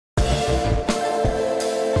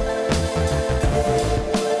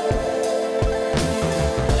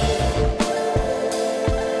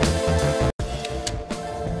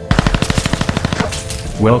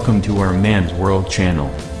Welcome to our Man's World channel.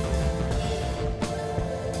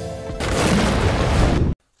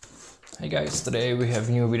 Hey guys, today we have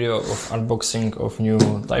new video of unboxing of new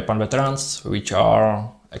Taipan Veterans, which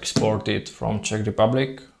are exported from Czech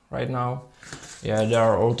Republic right now. Yeah, there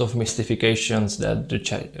are a lot of mystifications that the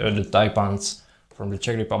Taipans from the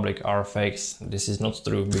Czech Republic are fakes. This is not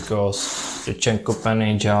true because the Czech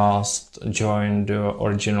company just joined the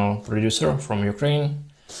original producer from Ukraine.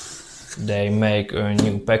 They make a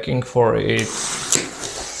new packing for it.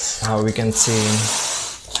 How we can see,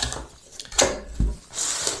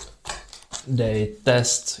 they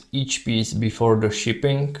test each piece before the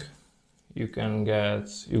shipping. You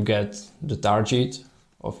get the target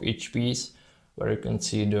of each piece, where you can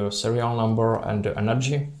see the serial number and the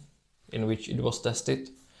energy in which it was tested.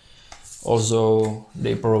 Also,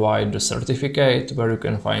 they provide the certificate where you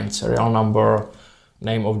can find serial number,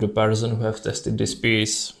 name of the person who have tested this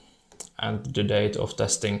piece, and the date of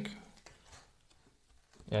testing.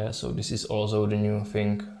 Yeah, so this is also the new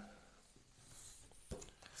thing.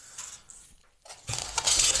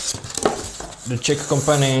 The Czech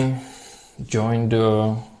company joined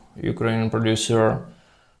the Ukrainian producer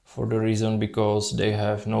for the reason because they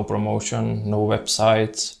have no promotion, no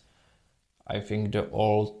websites. I think the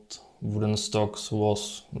old wooden stocks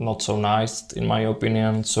was not so nice in my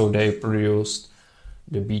opinion, so they produced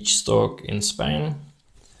the beach stock in Spain.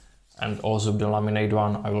 And also the laminated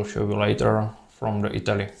one I will show you later from the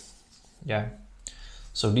Italy. Yeah,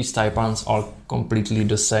 so these Taipans are completely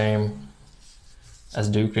the same as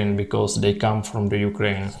the Ukraine because they come from the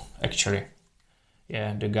Ukraine actually.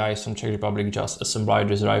 Yeah, the guys from Czech Republic just assembled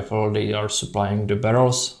this rifle. They are supplying the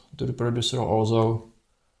barrels to the producer also.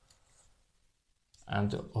 And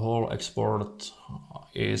the whole export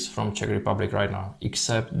is from Czech Republic right now,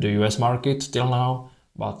 except the US market till now.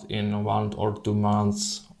 But in 1 or 2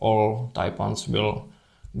 months, all Taipans will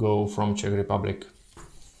go from Czech Republic.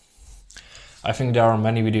 I think there are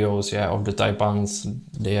many videos, yeah, of the Taipans.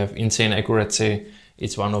 They have insane accuracy.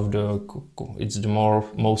 It's the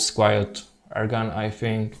most quiet airgun, I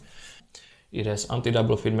think. It has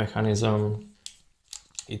anti-double feed mechanism.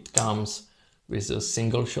 It comes with a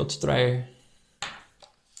single shot tray.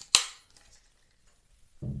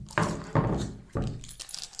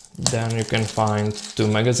 Then you can find 2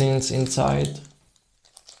 magazines inside.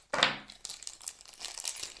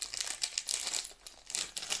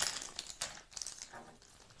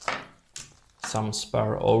 Some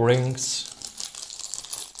spare O-rings.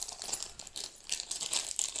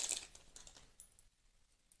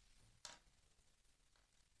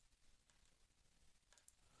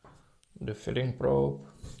 The fitting probe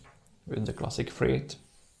with the classic frit.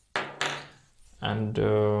 And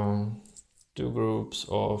 2 groups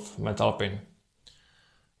of metal pin.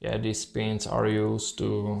 Yeah, these pins are used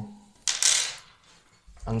to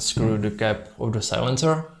unscrew the cap of the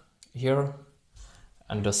silencer here,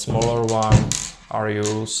 and the smaller ones are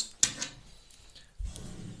used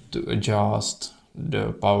to adjust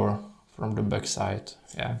the power from the backside.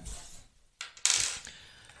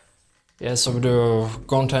 Yeah, so the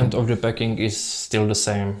content of the packing is still the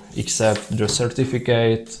same, except the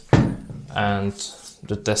certificate and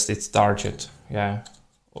the tested target, yeah,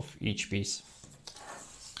 of each piece.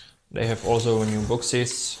 They have also new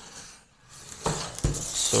boxes,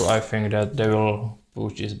 so I think that they will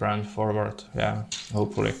push this brand forward, yeah,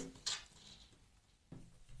 hopefully.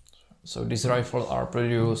 So these rifles are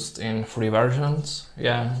produced in 3 versions,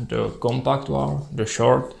 yeah, the compact one, the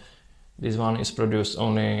short. This one is produced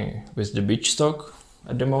only with the beach stock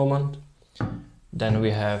at the moment. Then we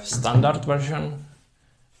have standard version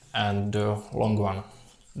and the long one.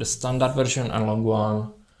 The standard version and long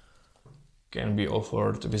one can be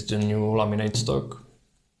offered with the new laminated stock.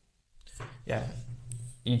 Yeah,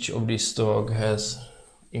 each of these stock has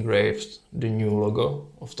engraved the new logo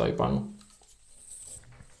of Taipan.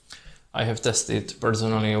 I have tested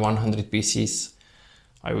personally 100 pieces.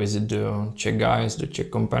 I visited the Czech guys, the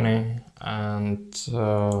Czech company, and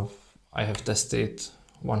I have tested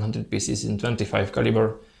 100 pieces in 25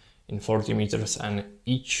 caliber in 40 meters, and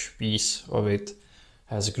each piece of it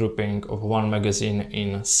has grouping of 1 magazine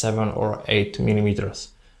in 7 or 8 millimeters,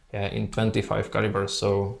 yeah, in 25 caliber,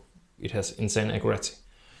 so it has insane accuracy.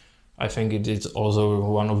 I think it is also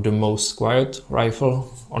one of the most quiet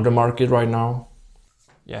rifle on the market right now.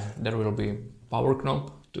 Yeah, there will be power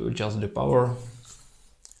knob to adjust the power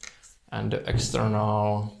and the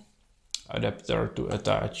external adapter to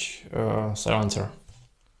attach silencer.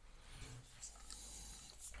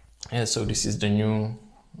 Yeah, so this is the new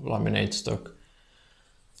laminate stock.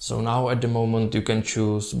 So now at the moment you can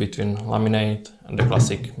choose between laminate and the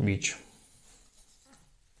classic beach.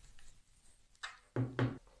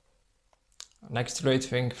 Next great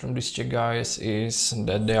thing from these Czech guys is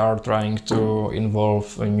that they are trying to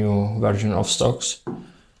involve a new version of stocks.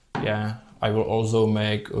 Yeah, I will also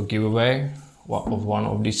make a giveaway of one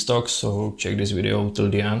of these stocks, so check this video till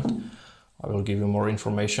the end. I will give you more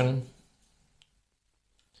information.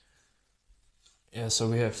 Yeah, so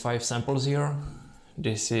we have 5 samples here.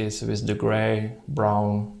 This is with the gray,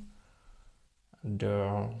 brown,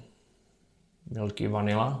 the milky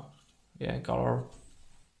vanilla, yeah, color.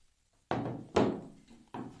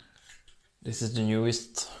 This is the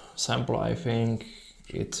newest sample, I think.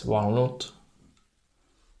 It's walnut.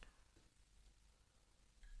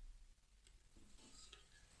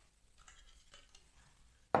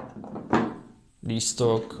 This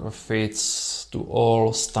stock fits to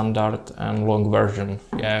all standard and long version,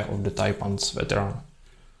 yeah, of the Taipan Veteran.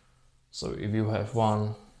 So if you have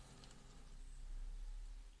one,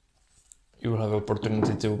 you will have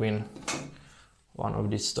opportunity to win one of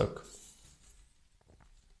this stock.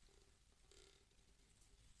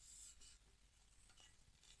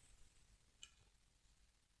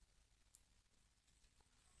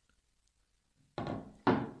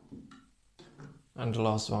 And the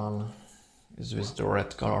last one is with the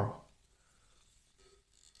red color.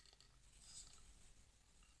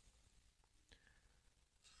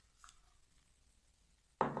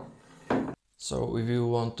 So if you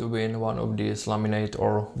want to win one of these laminate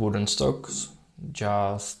or wooden stocks,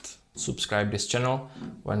 just subscribe this channel.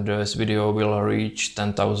 When this video will reach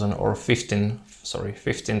 10,000 or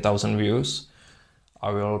 15,000 views,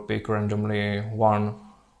 I will pick randomly one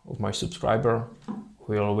of my subscriber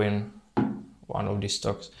who will win one of these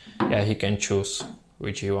stocks. Yeah, he can choose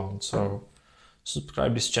which he wants. So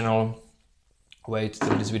subscribe this channel, wait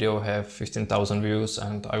till this video have 15,000 views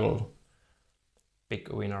and I will pick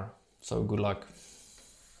a winner. So good luck.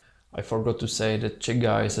 I forgot to say that Czech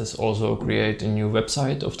guys has also created a new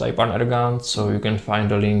website of Taipan airguns, so you can find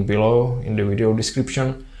the link below in the video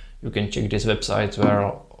description. You can check this website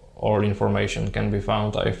where all information can be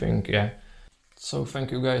found, I think, yeah. So thank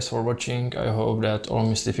you guys for watching. I hope that all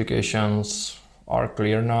mystifications are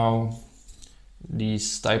clear now.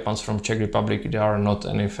 These Taipans from Czech Republic, they are not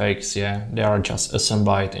any fakes, yeah. They are just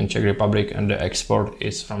assembled in Czech Republic and the export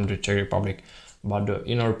is from the Czech Republic. But the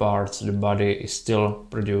inner parts, the body, is still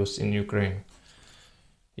produced in Ukraine.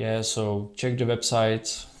 Yeah, so check the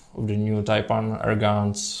website of the new Taipan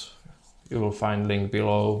airguns. You will find link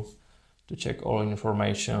below to check all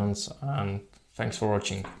informations, and thanks for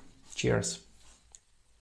watching. Cheers.